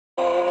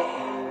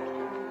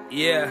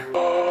Yeah,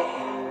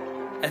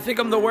 I think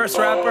I'm the worst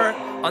rapper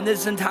on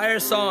this entire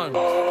song.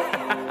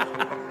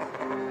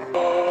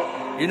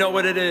 You know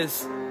what it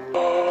is,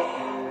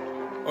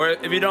 or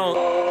if you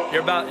don't,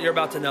 you're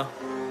about to know.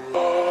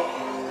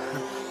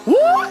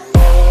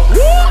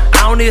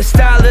 I don't need a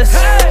stylist,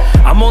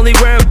 I'm only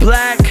wearing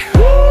black,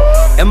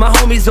 and my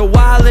homies are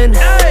wildin'.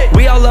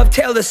 We all love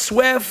Taylor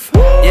Swift.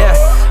 Yeah,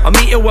 I'm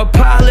eating with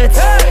pilots,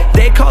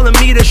 they calling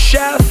me the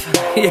chef.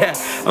 Yeah,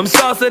 I'm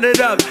saucing it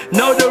up,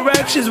 no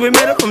directions, we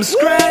made it from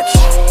scratch.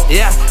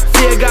 Yeah,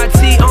 Fear got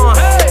T on,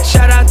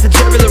 shout out to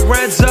Jerry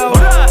Lorenzo.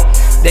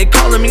 They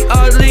calling me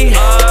ugly,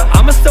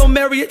 I'ma still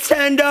marry a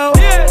Tendo,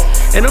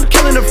 and I'm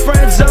killing the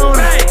friend zone.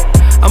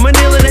 I'ma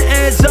kneel in the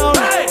end zone,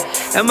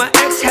 and my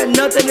ex had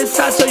nothing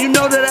inside, so you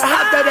know that I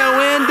hopped out that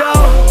window.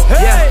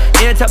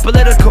 Yeah,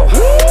 anti-political,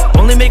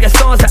 only making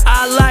songs that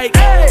I like.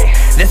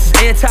 This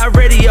is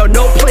anti-radio,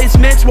 no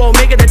placements, won't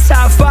make it the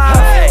top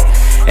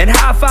 5. And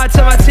high five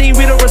to my team,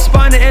 we don't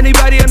respond to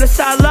anybody on the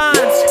sidelines.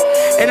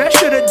 And I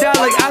should've died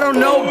like, I don't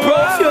know, bro,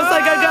 feels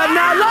like I got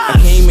 9 lives.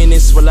 I came in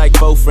this with like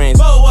 4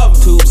 friends,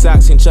 tube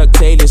socks and Chuck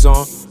Taylors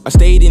on. I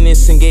stayed in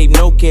this and gave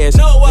no cares.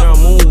 Now I'm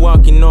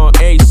moonwalking on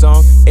every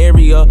song.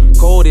 Area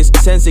code is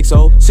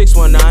 1060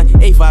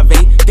 619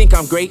 858. Think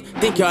I'm great,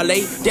 think y'all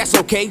late, that's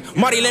okay.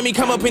 Marty, let me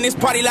come up in this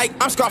party like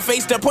I'm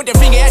Scarface. To point the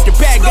finger at the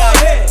bad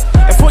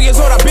guy. At 4 years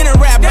old, I've been a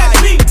rap guy.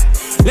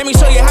 Let me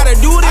show you how to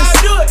do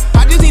this.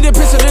 I just need a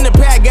pistol in the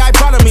pad, guy.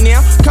 Follow me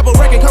now. Couple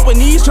record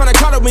companies trying to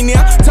cuddle me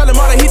now. Tell them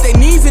all to hit their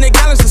knees in the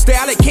gallons to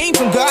style. It came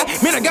from God.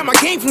 Man, I got my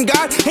game from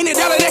God. Ain't a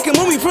dollar that can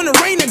move me from the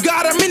rain to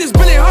God. I'm in this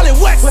Billy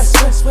Holland West.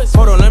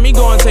 Hold on, let me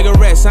go and take a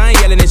rest. I ain't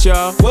yelling at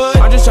y'all.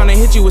 I'm just trying to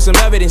hit you with some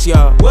evidence,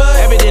 y'all.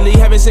 Evidently,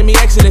 haven't sent me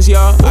excellence,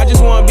 y'all. I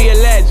just want to be a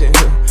legend.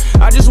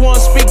 I just want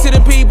to speak to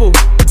the people.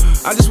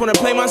 I just want to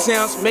play my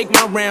sounds, make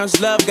my rounds.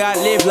 Love God,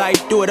 live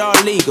life, do it all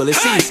legal.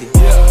 It's easy.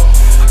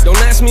 Don't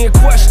ask me a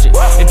question.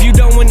 If you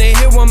don't wanna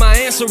hear what my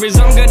answer is,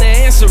 I'm gonna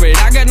answer it.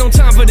 I got no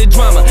time for the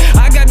drama,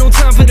 I got no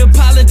time for the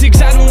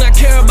politics. I do not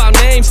care about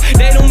names,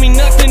 they don't mean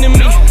nothing to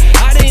me.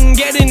 I didn't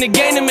get in the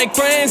game to make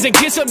friends and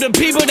kiss up the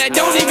people that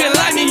don't even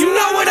like me. You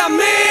know what I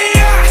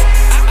mean?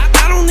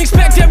 I don't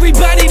expect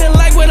everybody to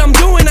like what I'm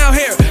doing out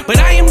here, but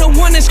I am the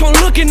one that's gonna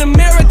look in the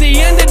mirror at the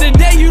end of the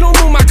day. You don't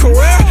move my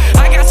career.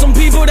 I got some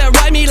people that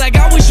write me like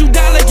I wish you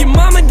died like your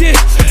mama did.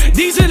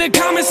 These are the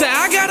comments that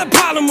I got a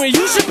problem with.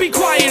 You should be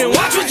quiet and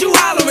watch what you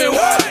hollering.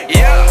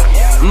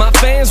 Yeah, my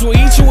fans will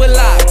eat you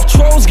alive.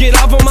 Trolls get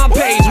off on my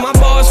page, my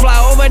bars fly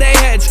over their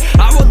heads.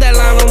 I wrote that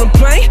line on the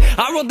plane,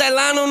 I wrote that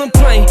line on the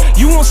plane.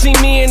 You won't see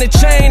me in the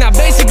chain. I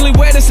basically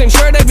wear the same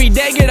shirt every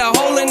day. Get a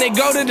hole in it,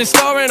 go to the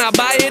store and I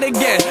buy it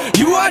again.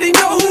 You already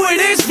know who it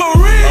is for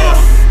real.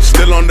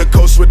 Still on the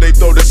coast where they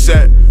throw the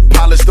set.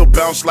 Pilots still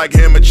bounce like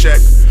hammer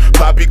check.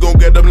 Poppy gon'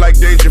 get them like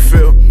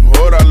Dangerfield.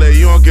 Orale,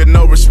 you don't get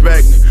no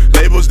respect.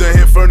 Labels done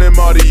hit Fern and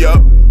Marty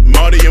up.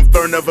 Marty and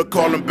Fern never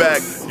call him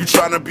back. You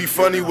tryna be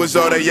funny was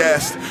all they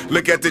asked.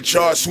 Look at the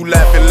charts, who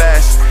laughing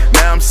last?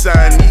 Now I'm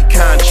signing me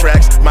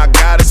contracts. My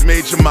God is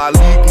major, my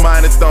league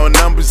minor. Throwing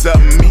numbers up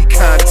in me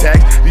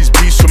contact. These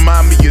beats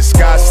remind me of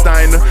Scott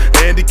Steiner.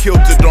 Andy killed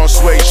it on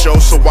Sway Show,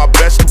 so I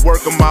best to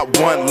work on my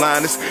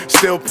one-liners.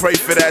 Still pray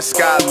for that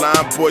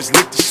skyline. Boys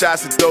lick the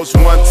shots at those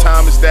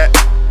one-timers that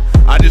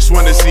I just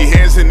wanna see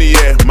hands in the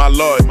air, my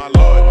lord.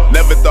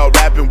 Never thought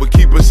rapping would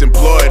keep us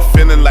employed.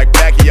 Feeling like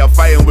Pacquiao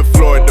fighting with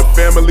Floyd. The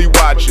family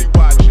watching.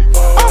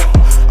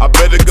 I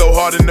better go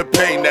hard in the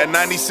paint. That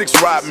 96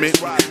 robbed me.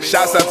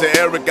 Shouts out to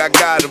Eric, I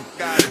got him.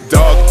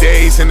 Dog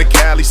days in the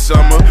Cali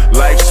summer.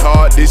 Life's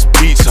hard, this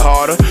beat's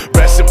harder.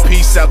 Rest in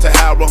peace out to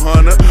Harold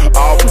Hunter.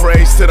 All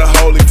praise to the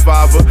Holy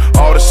Father.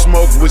 All the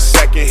smoke was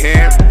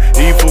secondhand.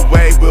 Either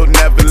way, we'll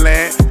never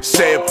land.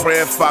 Say a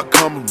prayer if I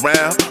come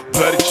around.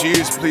 Bloody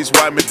Jesus, please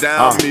wipe me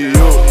down.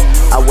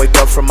 I wake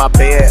up from my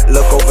bed,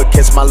 look over,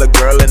 kiss my little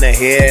girl in the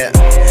head.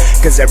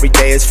 Cause every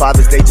day is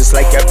Father's Day, just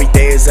like every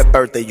day is a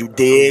birthday, you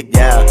dig?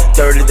 Yeah,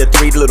 third of the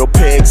 3 little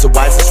pigs. The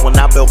wisest when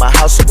I built my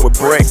house up with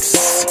bricks.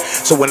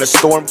 So when a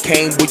storm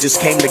came, we just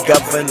came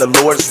together in the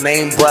Lord's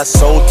name. Bruh,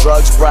 sold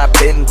drugs, bruh, I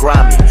been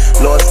grimy.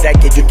 Lord's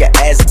that kid, you can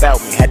ask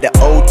about me. Had the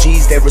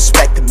OGs, they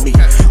respected me.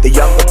 The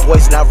younger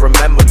boys now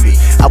remember me.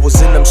 I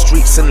was in them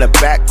streets in the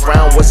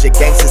background. Was your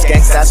gangsters,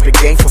 gangsta, I spit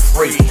game for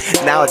free.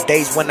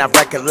 Nowadays when I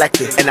recollect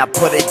it and I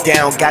put it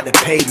down, gotta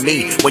pay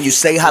me. When you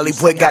say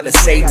Hollywood, gotta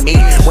say me.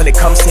 When it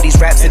comes to these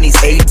raps and these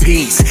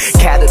APs,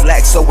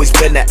 Cadillac's always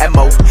been the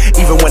MO.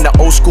 Even when the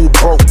old school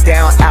broke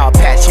down, I'll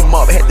patch him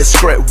up, hit the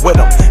script with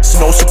him. It's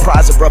no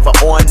surprise a brother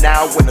on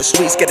now. When the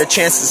streets get a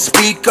chance to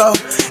speak up,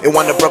 and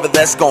want a brother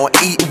that's gonna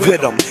eat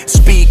with him.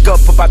 Speak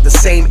up about the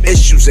same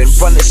issues and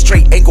run it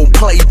straight, ain't gon'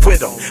 play with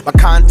them. My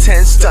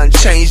content's done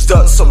changed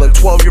up, so the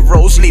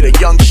 12-year-olds need a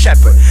young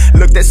shepherd.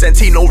 Looked at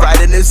Santino right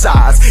in his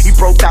eyes. He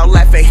broke out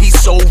laughing, he's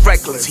so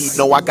reckless. He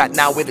know I got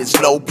now, it is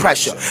no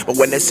pressure. But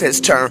when it's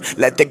his turn,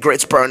 let the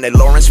grits burn. Let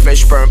Lawrence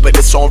Fishburne, but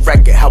it's on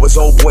record. How his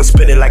old boy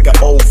spit it like an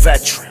old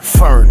veteran.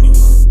 Fernie.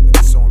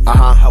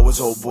 How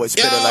his old boy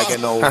spit it like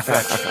an old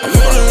veteran. I'm in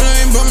the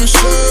lane by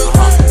myself.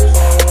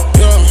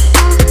 Yeah.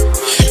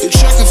 You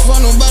checking for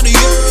nobody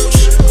else.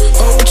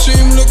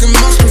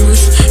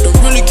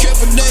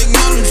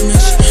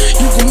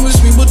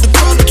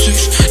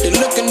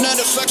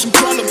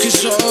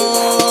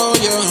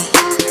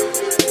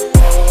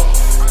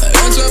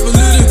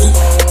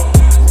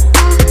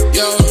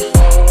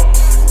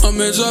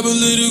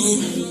 anti-political.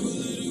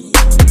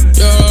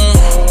 Yeah,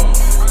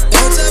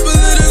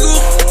 anti-political.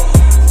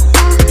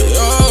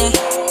 Yeah,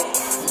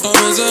 I'm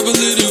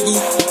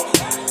anti-political.